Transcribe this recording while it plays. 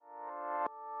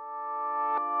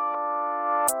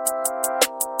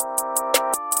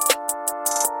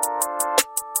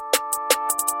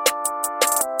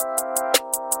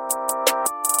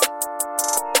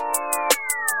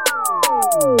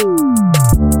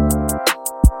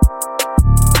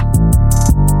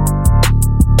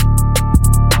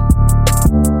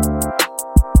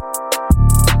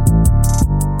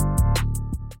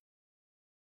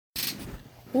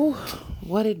Ooh,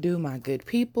 what it do, my good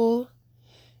people?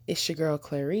 It's your girl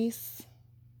Clarice.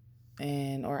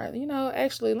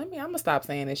 Actually, I'm gonna stop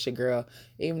saying it's your girl,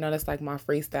 even though that's like my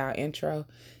freestyle intro.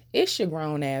 It's your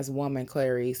grown ass woman,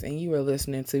 Clarice, and you are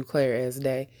listening to Claire as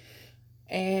Day.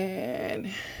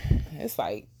 And it's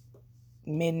like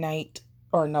midnight,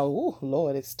 or no, ooh,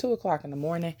 Lord, it's 2 o'clock in the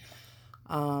morning.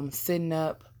 Sitting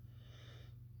up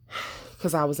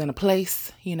because I was in a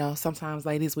place. Sometimes,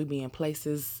 ladies, we be in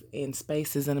places, in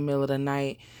spaces in the middle of the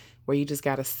night where you just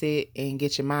gotta sit and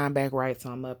get your mind back right. So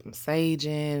I'm up, I'm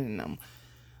saging, and I'm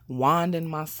wanding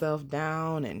myself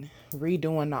down and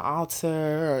redoing the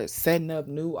altar or setting up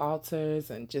new altars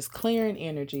and just clearing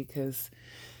energy because,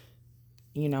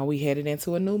 we headed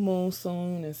into a new moon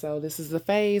soon. And so this is the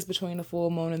phase between the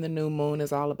full moon and the new moon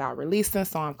is all about releasing.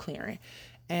 So I'm clearing.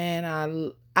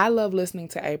 And I love listening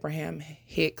to Abraham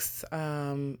Hicks,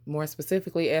 more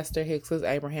specifically Esther Hicks, because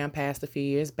Abraham passed a few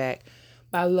years back.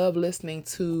 But I love listening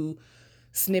to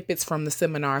snippets from the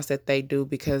seminars that they do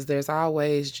because there's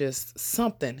always just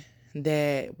something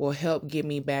that will help get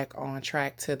me back on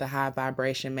track to the high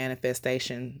vibration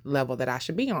manifestation level that I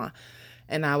should be on.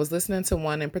 And I was listening to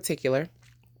one in particular,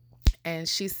 and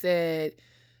she said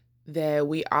that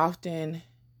we often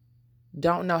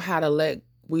don't know how to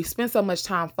we spend so much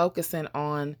time focusing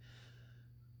on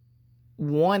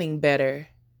wanting better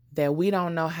that we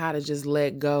don't know how to just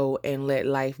let go and let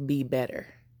life be better.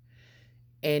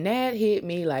 And that hit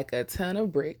me like a ton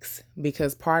of bricks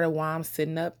because part of why I'm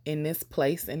sitting up in this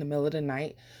place in the middle of the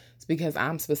night is because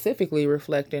I'm specifically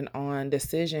reflecting on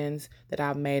decisions that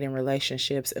I've made in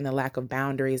relationships and the lack of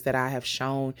boundaries that I have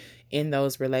shown in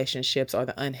those relationships, or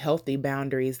the unhealthy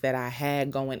boundaries that I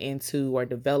had going into or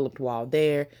developed while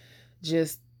there.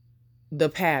 Just the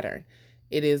pattern.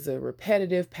 It is a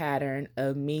repetitive pattern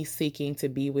of me seeking to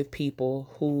be with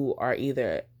people who are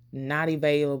either not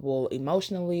available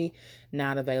emotionally,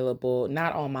 not available,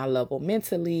 not on my level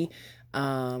mentally,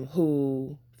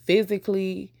 who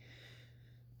physically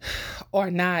are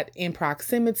not in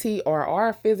proximity or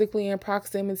are physically in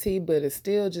proximity, but it's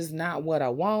still just not what I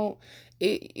want.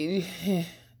 It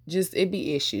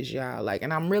be issues, y'all.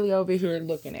 And I'm really over here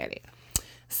looking at it.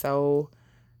 So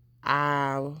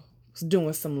I was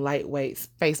doing some lightweight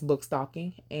Facebook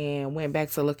stalking and went back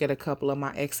to look at a couple of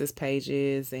my ex's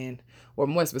pages, or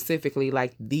more specifically,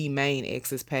 like the main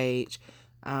ex's page.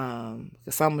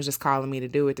 Someone was just calling me to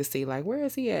do it to see where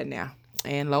is he at now?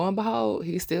 And lo and behold,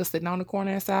 he's still sitting on the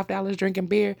corner in South Dallas drinking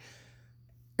beer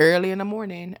early in the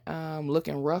morning,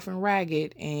 looking rough and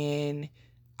ragged. And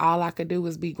all I could do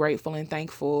was be grateful and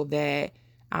thankful that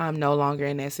I'm no longer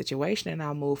in that situation and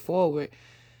I'll move forward.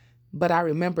 But I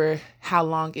remember how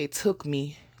long it took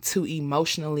me to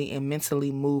emotionally and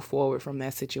mentally move forward from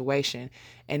that situation.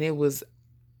 And it was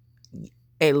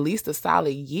at least a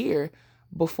solid year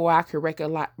before I could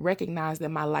recognize that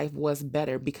my life was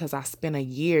better, because I spent a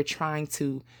year trying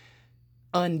to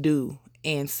undo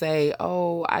and say,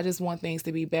 oh, I just want things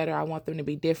to be better. I want them to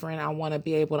be different. I want to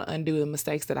be able to undo the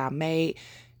mistakes that I made.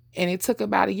 And it took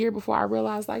about a year before I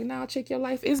realized, no, chick, your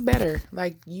life is better.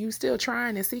 You still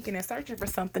trying and seeking and searching for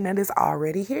something that is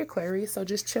already here, Clarice. So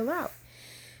just chill out.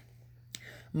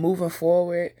 Moving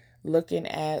forward, looking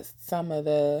at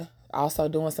also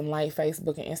doing some light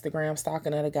Facebook and Instagram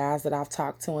stalking of the guys that I've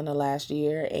talked to in the last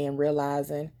year, and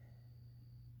realizing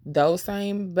those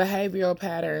same behavioral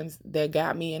patterns that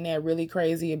got me in that really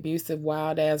crazy, abusive,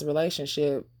 wild ass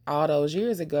relationship all those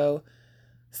years ago,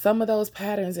 some of those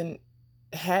patterns and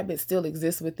habits still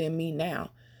exist within me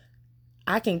now.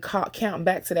 I can count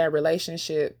back to that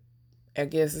relationship. I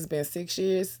guess it's been 6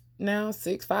 years now,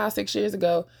 6 years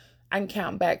ago. I can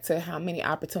count back to how many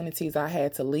opportunities I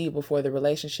had to leave before the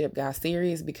relationship got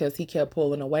serious because he kept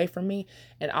pulling away from me.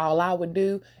 And all I would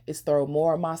do is throw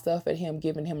more of my stuff at him,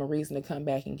 giving him a reason to come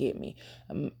back and get me.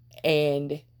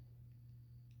 And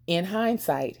in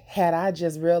hindsight, had I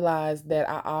just realized that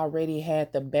I already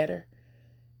had the better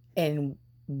and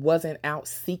wasn't out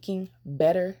seeking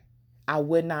better, I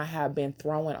would not have been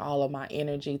throwing all of my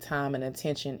energy, time, and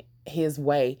attention his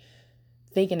way,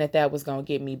 thinking that was going to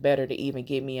get me better to even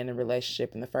get me in a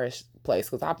relationship in the first place.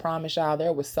 Because I promise y'all,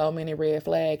 there was so many red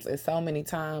flags and so many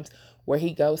times where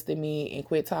he ghosted me and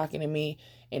quit talking to me.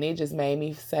 And it just made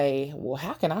me say, well,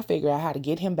 how can I figure out how to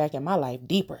get him back in my life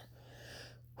deeper?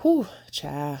 Whew,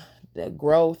 child, the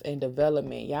growth and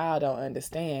development, y'all don't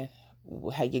understand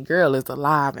how your girl is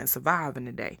alive and surviving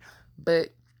today. But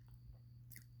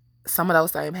some of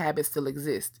those same habits still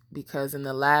exist because in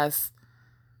the last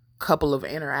couple of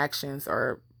interactions,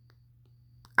 or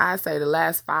I say the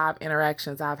last 5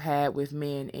 interactions I've had with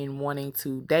men in wanting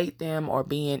to date them or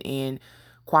being in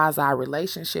quasi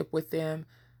relationship with them,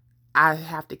 I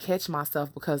have to catch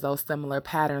myself because those similar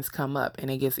patterns come up, and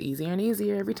it gets easier and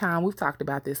easier every time. We've talked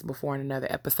about this before in another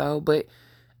episode, but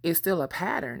it's still a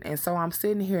pattern. And so I'm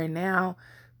sitting here now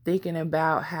thinking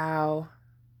about how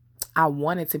I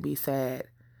wanted to be sad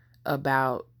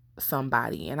about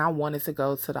somebody, and I wanted to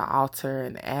go to the altar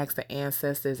and ask the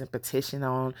ancestors and petition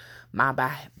on my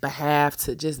behalf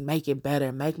to just make it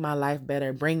better, make my life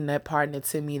better, bring that partner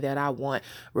to me that I want,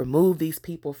 remove these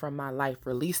people from my life,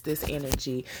 release this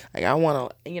energy. Like I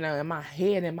want to, in my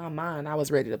head, in my mind, I was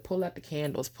ready to pull out the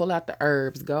candles, pull out the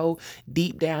herbs, go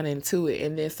deep down into it.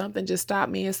 And then something just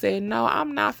stopped me and said, no,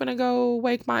 I'm not finna go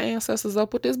wake my ancestors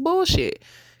up with this bullshit,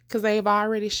 because they've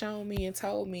already shown me and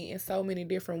told me in so many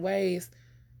different ways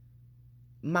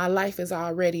my life is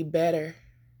already better.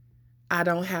 I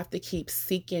don't have to keep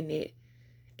seeking it.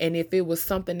 And if it was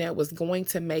something that was going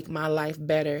to make my life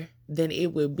better, then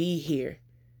it would be here.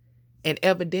 And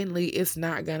evidently, it's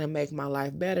not going to make my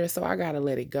life better, so I got to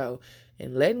let it go.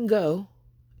 And letting go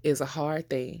is a hard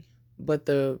thing. But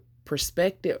the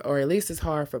perspective, or at least it's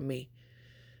hard for me,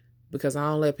 because I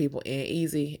don't let people in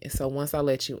easy. And so once I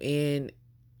let you in,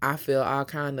 I feel all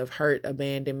kind of hurt,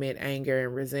 abandonment, anger,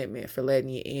 and resentment for letting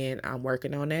you in. I'm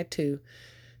working on that too.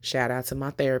 Shout out to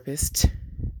my therapist.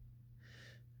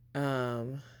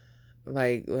 I'm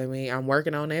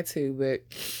working on that too. But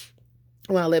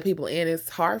when I let people in, it's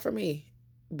hard for me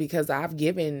because I've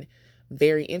given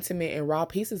very intimate and raw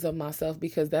pieces of myself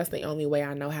because that's the only way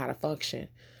I know how to function.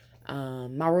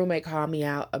 My roommate called me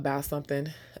out about something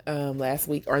last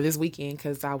week or this weekend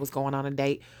because I was going on a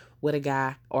date with a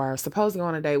guy, or supposed to go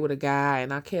on a date with a guy,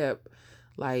 and I kept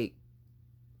like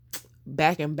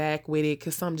back and back with it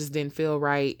because something just didn't feel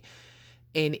right,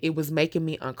 and it was making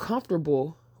me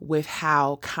uncomfortable with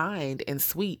how kind and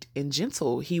sweet and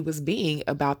gentle he was being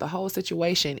about the whole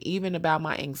situation, even about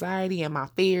my anxiety and my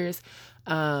fears,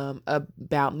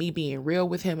 about me being real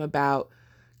with him about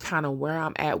kind of where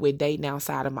I'm at with dating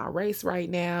outside of my race right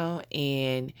now.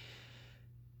 And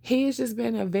he has just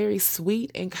been a very sweet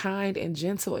and kind and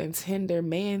gentle and tender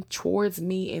man towards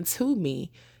me and to me.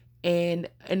 And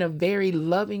in a very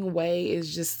loving way,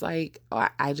 is just like, oh,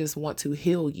 I just want to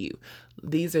heal you.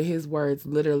 These are his words,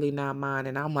 literally not mine.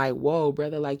 And I'm like, whoa,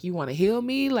 brother, like you want to heal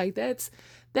me? Like that's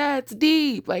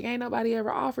deep. Like ain't nobody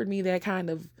ever offered me that kind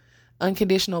of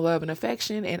unconditional love and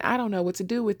affection. And I don't know what to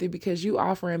do with it because you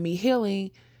offering me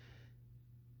healing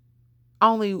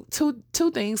only two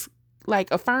things,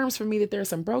 like affirms for me that there's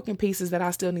some broken pieces that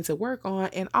I still need to work on,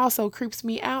 and also creeps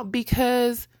me out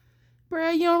because,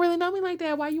 bruh, you don't really know me like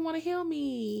that. Why you want to heal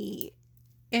me?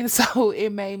 And so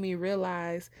it made me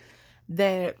realize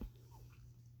that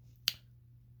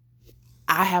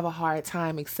I have a hard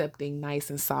time accepting nice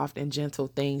and soft and gentle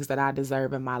things that I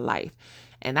deserve in my life.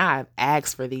 And I've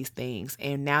asked for these things.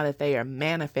 And now that they are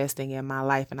manifesting in my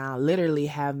life, and I literally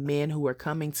have men who are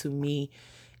coming to me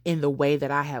in the way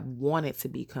that I have wanted to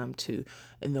become to,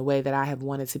 in the way that I have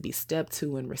wanted to be stepped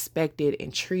to and respected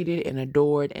and treated and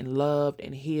adored and loved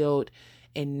and healed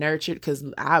and nurtured. Because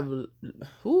I've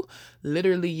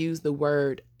literally used the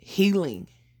word healing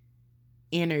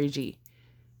energy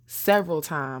several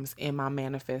times in my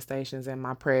manifestations and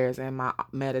my prayers and my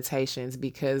meditations,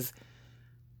 because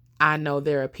I know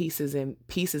there are pieces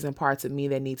and parts of me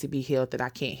that need to be healed that I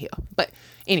can't heal. But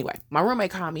anyway, my roommate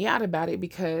called me out about it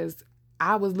because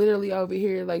I was literally over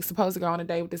here like supposed to go on a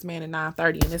date with this man at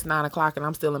 9:30, and it's 9:00 and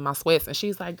I'm still in my sweats. And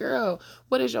she's like, girl,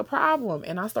 what is your problem?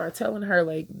 And I started telling her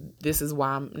like, this is why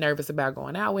I'm nervous about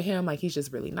going out with him. Like, he's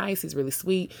just really nice. He's really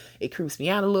sweet. It creeps me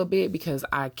out a little bit because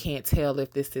I can't tell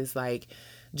if this is like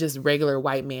just regular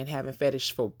white men having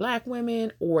fetish for black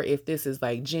women, or if this is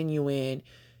like genuine,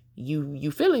 you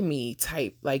feeling me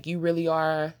type. Like you really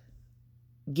are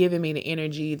giving me the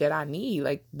energy that I need,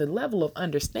 like the level of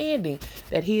understanding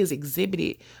that he has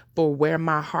exhibited for where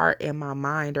my heart and my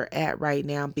mind are at right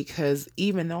now. Because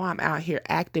even though I'm out here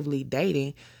actively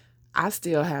dating, I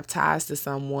still have ties to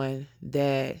someone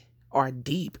that are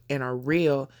deep and are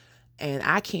real. And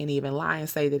I can't even lie and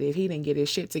say that if he didn't get his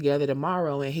shit together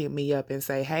tomorrow and hit me up and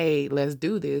say, hey, let's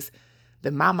do this,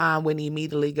 then my mind wouldn't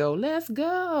immediately go, let's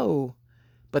go.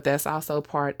 But that's also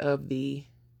part of the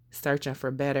searching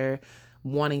for better,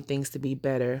 wanting things to be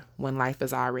better when life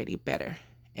is already better.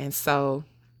 And so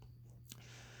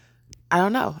I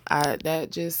don't know.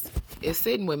 That just is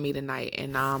sitting with me tonight,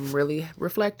 and I'm really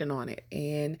reflecting on it.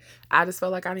 And I just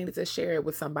felt like I needed to share it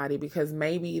with somebody, because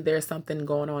maybe there's something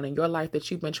going on in your life that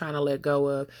you've been trying to let go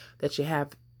of, that you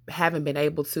haven't been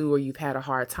able to, or you've had a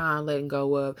hard time letting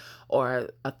go of, or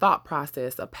a thought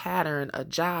process, a pattern, a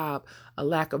job, a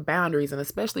lack of boundaries. And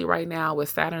especially right now with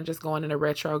Saturn just going into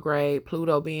retrograde,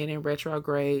 Pluto being in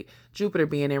retrograde, Jupiter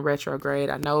being in retrograde.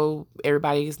 I know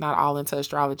everybody's not all into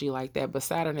astrology like that, but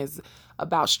Saturn is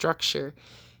about structure.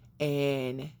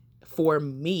 And for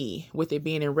me, with it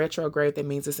being in retrograde, that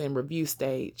means it's in review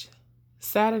stage.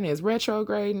 Saturn is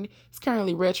retrograding. It's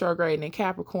currently retrograding in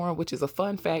Capricorn, which is a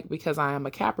fun fact because I am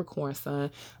a Capricorn sun.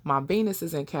 My Venus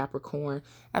is in Capricorn.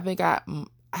 I think I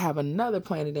have another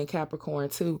planet in Capricorn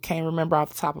too. Can't remember off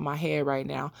the top of my head right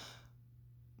now.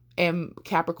 And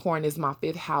Capricorn is my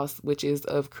 5th house, which is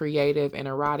of creative and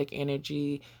erotic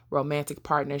energy, romantic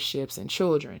partnerships, and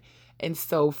children. And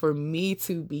so for me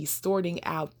to be sorting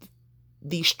out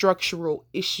the structural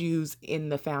issues in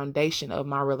the foundation of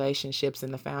my relationships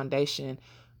and the foundation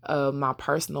of my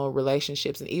personal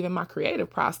relationships and even my creative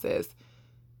process,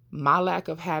 my lack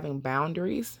of having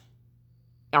boundaries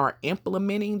or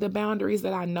implementing the boundaries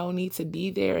that I know need to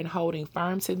be there and holding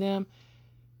firm to them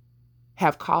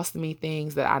have cost me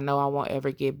things that I know I won't ever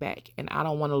get back, and I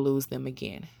don't want to lose them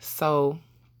again. So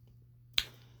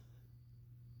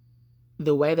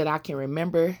the way that I can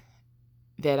remember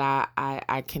that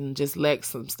I can just let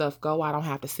some stuff go. I don't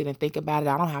have to sit and think about it.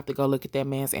 I don't have to go look at that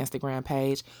man's Instagram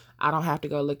page. I don't have to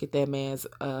go look at that man's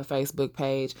Facebook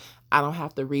page. I don't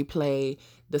have to replay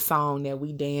the song that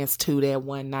we danced to that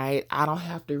one night. I don't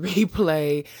have to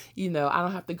replay, I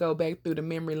don't have to go back through the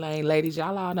memory lane. Ladies,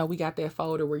 y'all all know we got that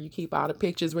folder where you keep all the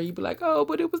pictures where you be like, oh,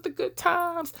 but it was the good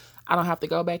times. I don't have to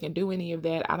go back and do any of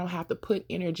that. I don't have to put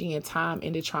energy and time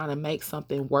into trying to make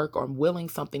something work or willing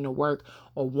something to work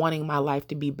or wanting my life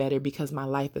to be better, because my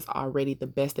life is already the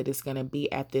best that it's going to be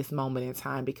at this moment in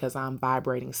time, because I'm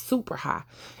vibrating super high.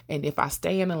 And if I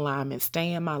stay in alignment,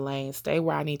 stay in my lane, stay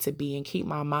where I need to be, and keep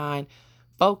my mind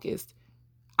focused,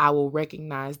 I will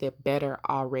recognize that better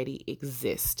already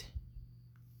exists.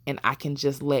 And I can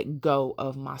just let go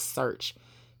of my search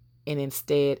and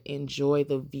instead enjoy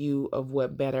the view of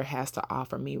what better has to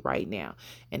offer me right now.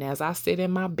 And as I sit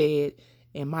in my bed,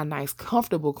 in my nice,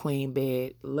 comfortable queen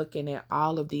bed, looking at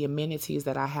all of the amenities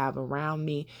that I have around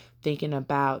me, thinking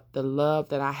about the love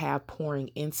that I have pouring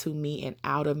into me and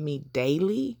out of me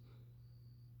daily,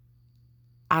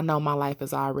 I know my life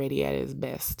is already at its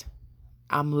best.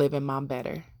 I'm living my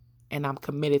better, and I'm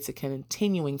committed to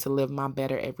continuing to live my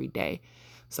better every day.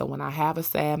 So when I have a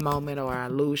sad moment, or I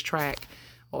lose track,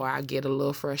 or I get a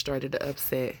little frustrated or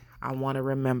upset, I want to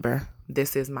remember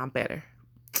this is my better.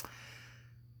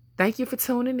 Thank you for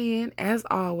tuning in. As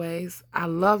always, I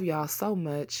love y'all so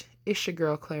much. It's your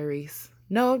girl, Clarice.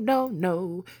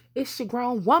 No. It's your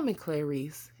grown woman,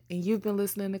 Clarice. And you've been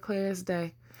listening to Claire's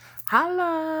Day.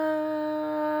 Holla!